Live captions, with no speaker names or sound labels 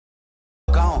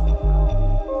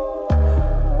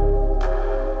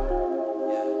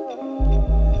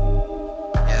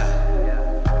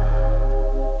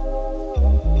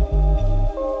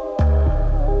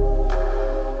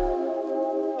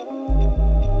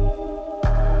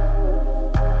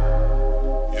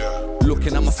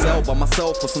Looking at myself by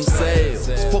myself for some sales.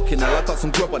 Fucking hell, I got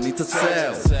some grub I need to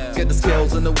sell. Get the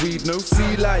scales and the weed, no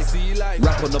sea life.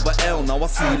 Rap another L, now I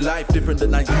see life different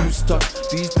than I used to.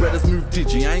 These brothers move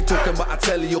digi, I ain't talking about a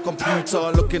telly or computer.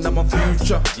 Looking at my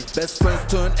future, best friends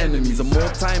turn enemies, and more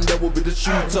time there will be the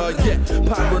shooter. Yeah,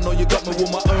 paranoia got me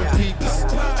with my own peeps.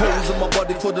 Holes in my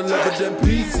body for the love of them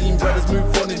peace. Seen brothers move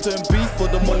funny, turn beast for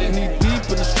the money, knee deep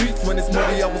in the streets. When it's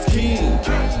muddy I was keen,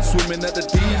 swimming at the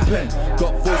deep end.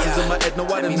 Got voices in my head, no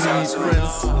I don't need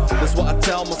friends. That's what I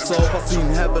tell myself, I've seen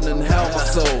heaven and hell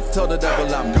myself. Tell the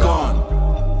devil I'm gone.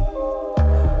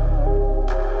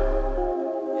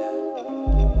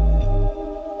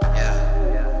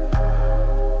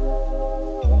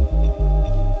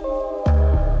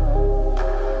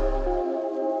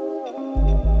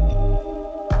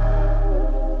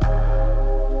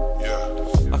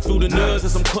 Feel the nerves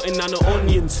as I'm cutting down the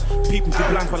onions. Peeping through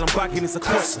blank while I'm bagging, it's a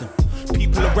custom.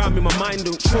 People around me, my mind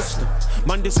don't trust them.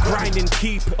 Man, just grinding,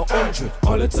 keep it 100.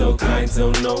 All I tell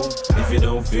clientele no. If you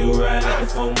don't feel right, let the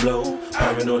phone blow.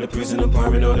 Paranoid the prison and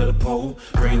paranoid the pole.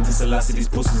 Praying to Selassie, these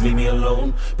pussies leave me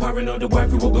alone. Paranoid the wife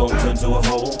who will go and turn to a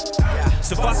hole.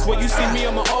 So that's what you see me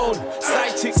on my own.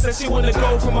 Side chick says she wanna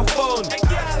go from my phone.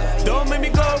 Don't make me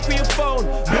go for your phone.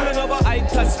 Million of an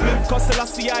iPad split, cause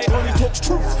Selassie I only talks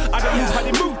truth. I don't move how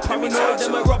they move. Paranoid,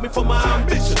 them might rob me for my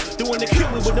ambition. They wanna kill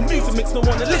me with the music mix, no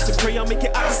wanna listen. Pray I'll make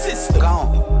it out of the system.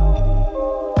 Gone.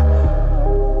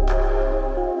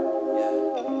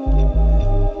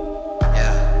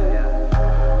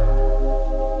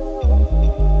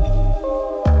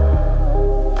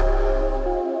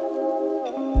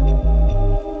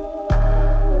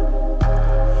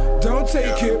 Don't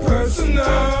take it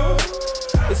personal.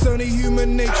 It's only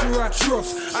human nature I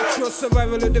trust. I trust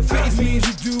survival of the fittest means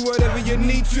you do whatever you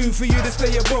need to for you to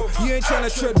stay above. You ain't trying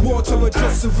to tread water or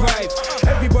just survive.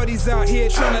 Everybody's out here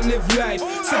trying to live life.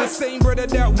 So the same brother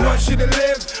that wants you to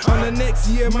live on the next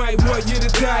year might want you to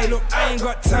die. Look, I ain't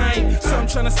got time, so I'm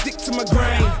trying to stick to my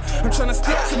grind. I'm trying to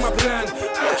stick to my plan.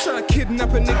 I'm trying to kidnap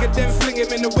a nigga, then fling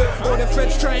him in the whip. Or the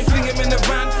feds try and fling him in the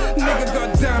van. Nigga,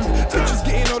 goddamn, bitches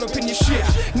getting all up in your shit.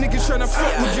 Niggas trying to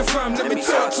fuck with your fam. Let me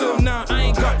talk to him now. I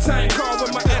ain't got time, call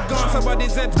with my head gone.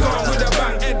 Somebody's head gone with a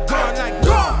bang, head gone like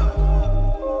gone.